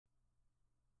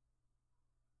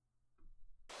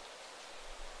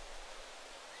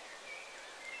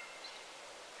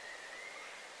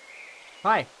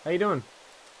Hi, how you doing?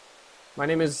 My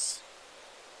name is...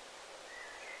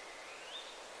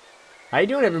 How you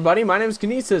doing, everybody? My name is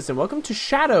Kinesis, and welcome to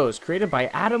Shadows, created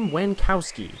by Adam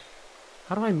Wankowski.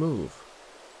 How do I move?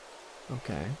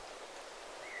 Okay.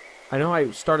 I know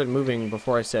I started moving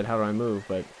before I said how do I move,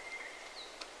 but...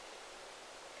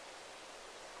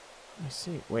 Let me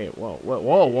see. Wait, whoa, whoa,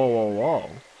 whoa, whoa, whoa, whoa.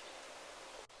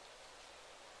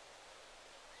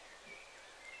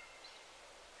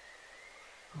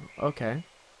 Okay.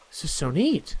 This is so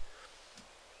neat.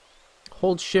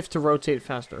 Hold shift to rotate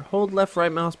faster. Hold left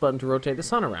right mouse button to rotate the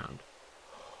sun around.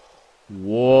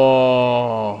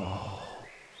 Whoa.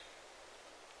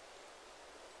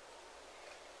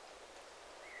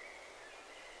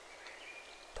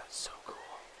 That's so cool.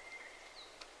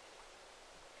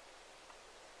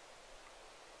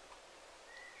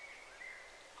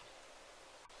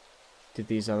 Did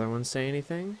these other ones say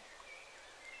anything?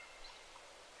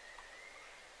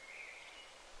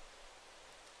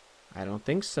 I don't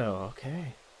think so.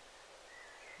 Okay.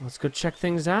 Let's go check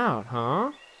things out,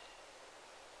 huh?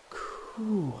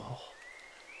 Cool.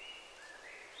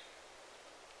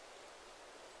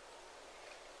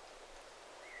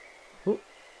 Ooh.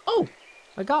 Oh!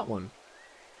 I got one.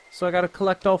 So I gotta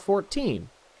collect all 14.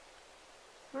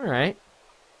 Alright.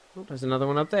 Oh, there's another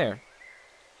one up there.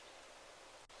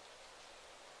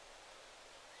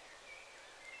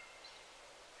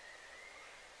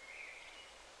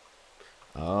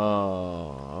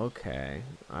 Oh, okay.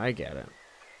 I get it.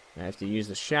 I have to use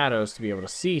the shadows to be able to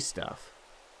see stuff.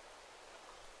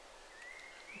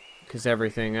 Because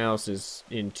everything else is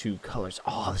in two colors.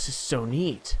 Oh, this is so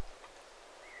neat.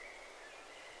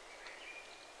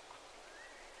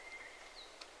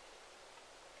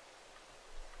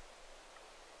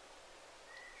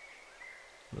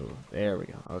 Ooh, there we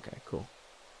go. Okay, cool.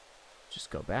 Just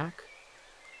go back.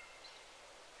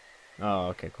 Oh,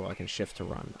 okay, cool. I can shift to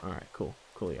run. Alright, cool.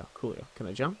 Coolio, coolio. Can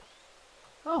I jump?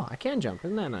 Oh, I can jump.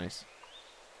 Isn't that nice?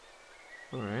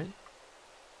 Alright.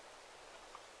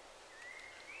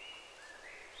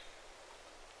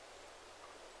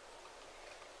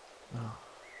 Oh,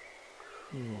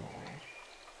 cool.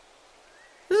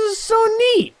 This is so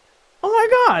neat! Oh my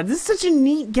god, this is such a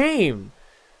neat game.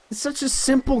 It's such a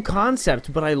simple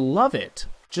concept, but I love it.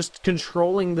 Just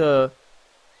controlling the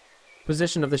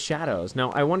position of the shadows. Now,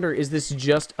 I wonder, is this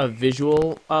just a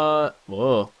visual,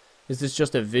 whoa. Is this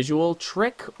just a visual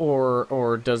trick,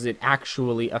 or does it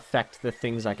actually affect the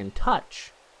things I can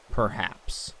touch?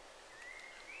 Perhaps.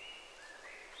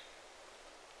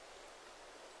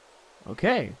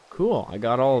 Okay, cool. I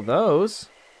got all of those.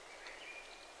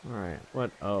 Alright,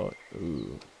 what? Oh,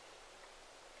 ooh.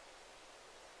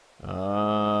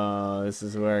 Oh, this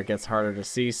is where it gets harder to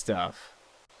see stuff.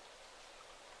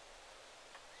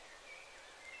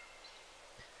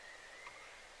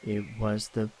 It was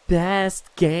the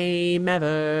best game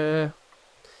ever.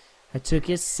 I took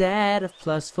a set of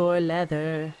 +4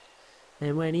 leather,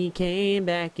 and when he came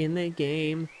back in the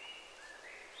game,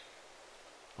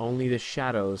 only the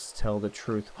shadows tell the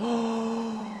truth. What?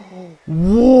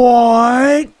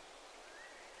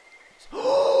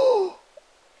 Oh,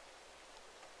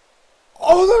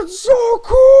 that's so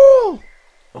cool!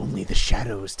 Only the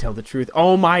shadows tell the truth.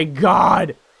 Oh my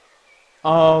god!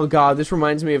 Oh god, this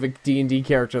reminds me of a D&D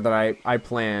character that I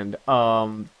planned.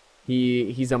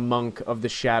 He's a monk of the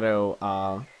shadow,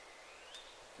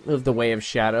 of the Way of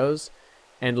Shadows,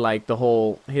 and like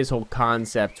his whole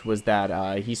concept was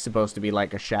that he's supposed to be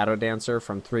like a shadow dancer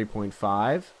from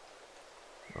 3.5.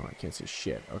 Oh, I can't see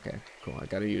shit. Okay, cool. I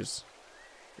gotta use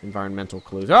environmental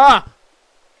clues. Ah!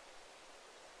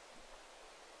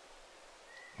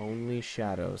 Only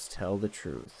shadows tell the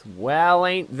truth. Well,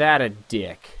 ain't that a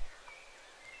dick?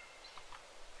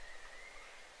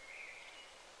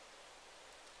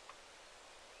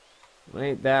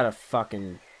 Ain't that a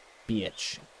fucking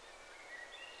bitch?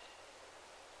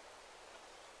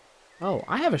 Oh,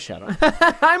 I have a shadow.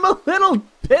 I'm a little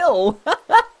pill.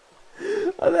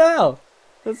 What the hell?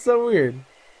 That's so weird.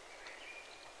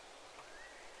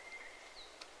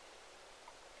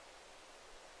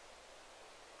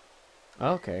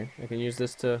 Okay, I can use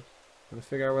this to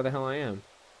figure out where the hell I am.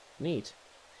 Neat.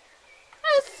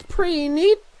 That's pretty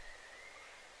neat.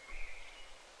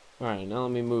 Alright, now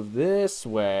let me move this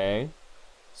way.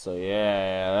 So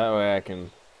yeah, that way I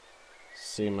can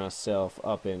see myself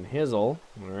up in Hizzle.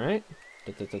 Alright.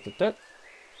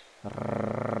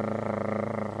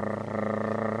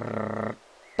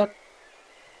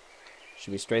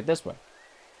 Should be straight this way.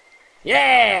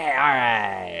 Yeah!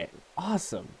 Alright!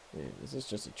 Awesome. Man, is this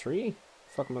just a tree? What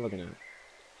the fuck am I looking at?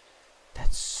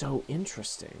 That's so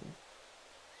interesting.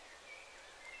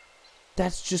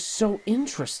 That's just so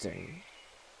interesting.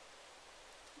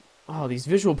 Oh, these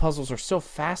visual puzzles are so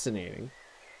fascinating.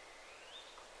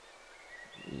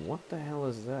 What the hell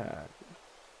is that?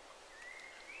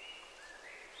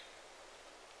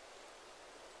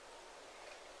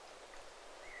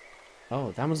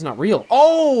 Oh, that one's not real.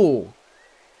 Oh!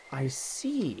 I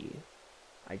see.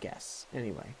 I guess.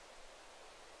 Anyway.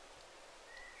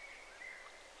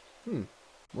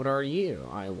 What are you,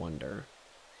 I wonder?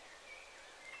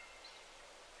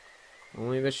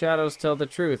 Only the shadows tell the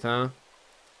truth, huh?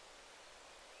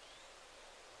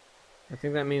 I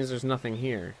think that means there's nothing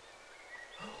here.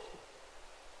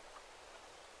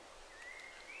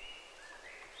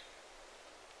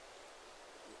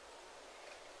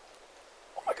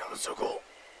 Oh my god, that's so cool.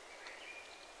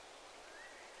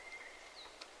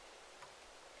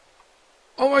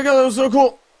 Oh my god, that was so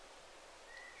cool.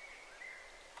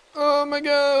 Oh my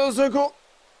god, that was so cool.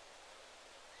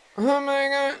 Oh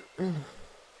my god.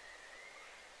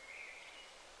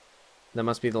 That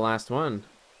must be the last one.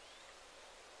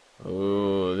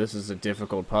 Oh, this is a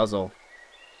difficult puzzle.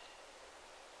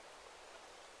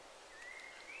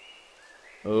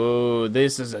 Oh,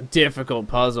 this is a difficult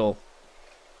puzzle.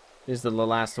 These are the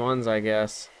last ones, I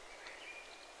guess.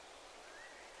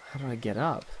 How do I get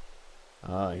up?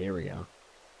 Oh, here we go.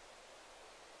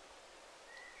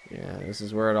 Yeah, this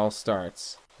is where it all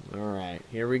starts. Alright,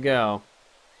 here we go.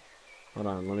 Hold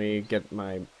on, let me get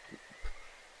my...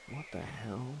 What the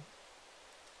hell?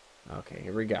 Okay,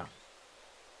 here we go.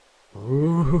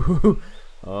 Ooh.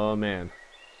 Oh, man.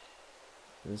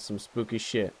 This is some spooky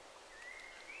shit.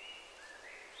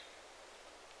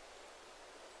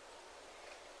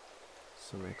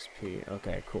 Some XP.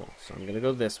 Okay, cool. So I'm gonna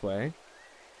go this way.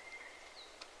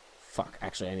 Fuck,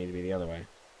 actually I need to be the other way.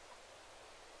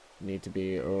 Need to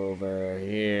be over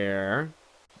here.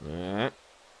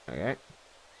 Okay.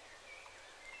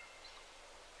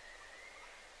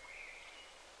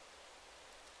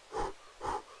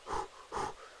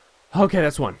 Okay,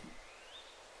 that's one.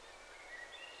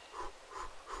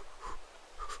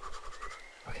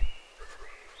 Okay.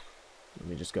 Let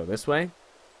me just go this way.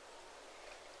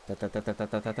 Whoop.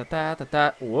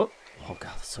 Oh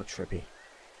god, that's so trippy.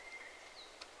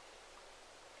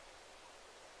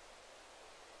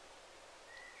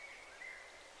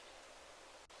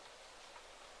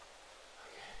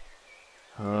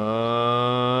 Okay.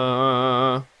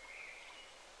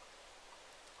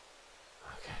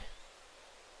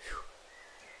 Whew.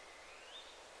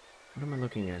 What am I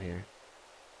looking at here?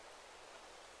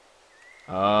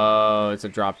 Oh, it's a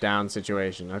drop-down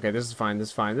situation. Okay, this is fine, this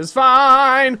is fine, this is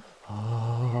fine!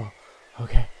 Oh,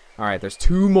 okay. Alright, there's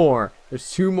two more.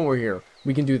 There's two more here.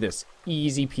 We can do this.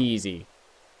 Easy peasy.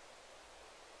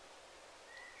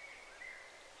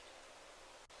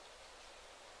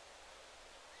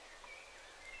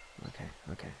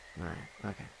 Okay, alright,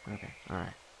 okay,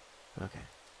 alright, okay,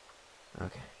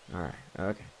 alright,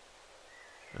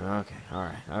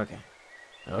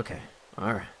 okay,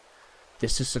 alright.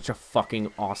 This is such a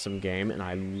fucking awesome game, and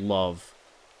I love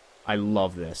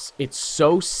this. It's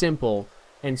so simple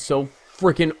and so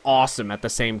freaking awesome at the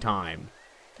same time.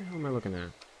 What the hell am I looking at?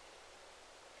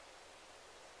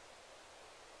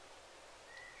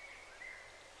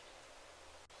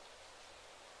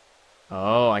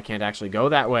 Oh, I can't actually go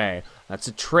that way. That's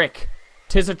a trick.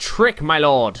 'Tis a trick, my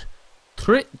lord.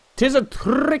 'Tis a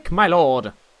trick, my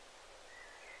lord.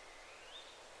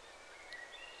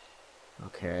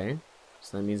 Okay.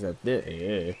 So that means that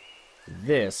this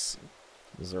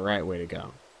is the right way to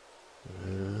go.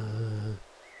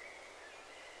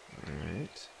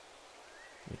 Alright.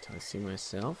 Wait till I see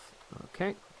myself.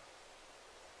 Okay.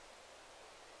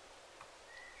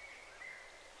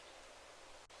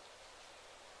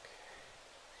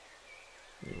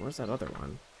 Wait, where's that other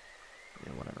one?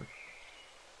 Yeah, whatever.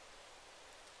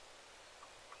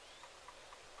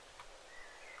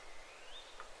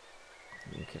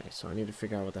 Okay, so I need to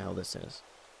figure out what the hell this is.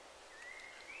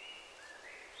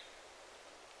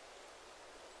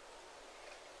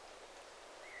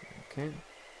 Okay.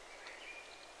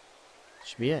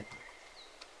 Should be it.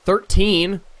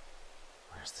 13?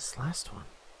 Where's this last one?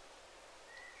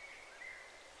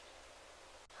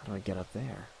 How do I get up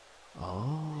there?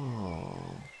 Oh.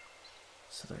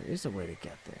 So there is a way to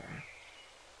get there.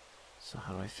 So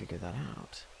how do I figure that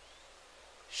out?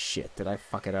 Shit, did I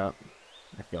fuck it up?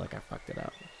 I feel like I fucked it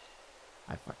up.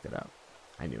 I fucked it up.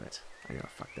 I knew it. I knew I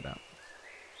fucked it up.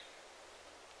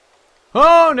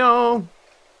 Oh, no!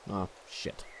 Oh,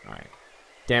 shit. Alright.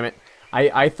 Damn it.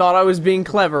 I thought I was being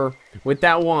clever with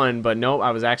that one, but nope,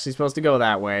 I was actually supposed to go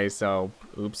that way, so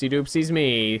oopsie doopsie's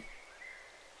me.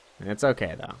 It's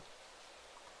okay, though.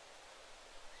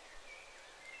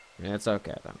 It's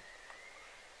okay, though.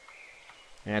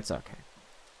 It's okay.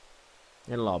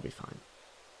 It'll all be fine.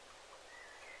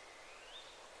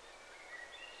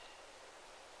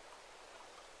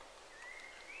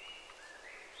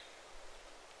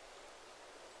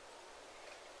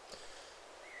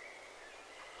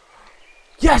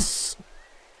 Yes!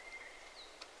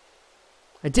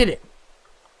 I did it.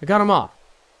 I got them all.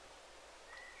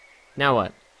 Now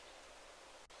what?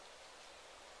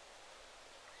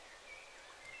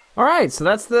 All right, so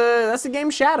that's the game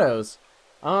Shadows.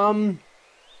 Adam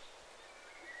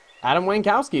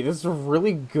Wankowski, this is a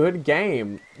really good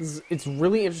game. It's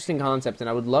really interesting concept, and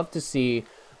I would love to see,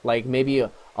 like, maybe a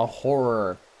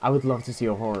horror. I would love to see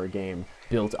a horror game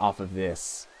built off of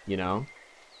this, you know?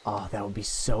 Oh, that would be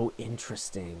so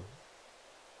interesting.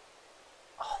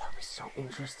 Oh, that would be so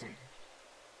interesting.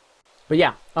 But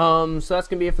yeah, so that's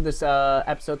going to be it for this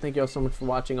episode. Thank you all so much for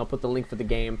watching. I'll put the link for the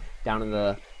game down in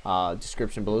the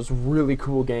description below. It's a really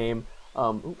cool game.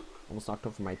 Ooh, almost knocked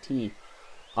over my tea.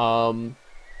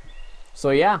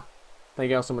 So yeah, thank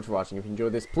you all so much for watching. If you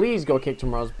enjoyed this, please go kick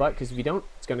tomorrow's butt, because if you don't,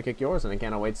 it's going to kick yours, and I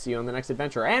cannot wait to see you on the next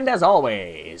adventure. And as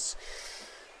always,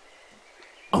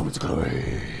 it's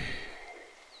glory.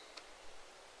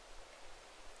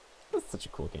 That's such a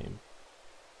cool game.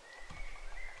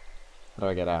 How do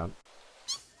I get out?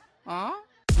 Huh?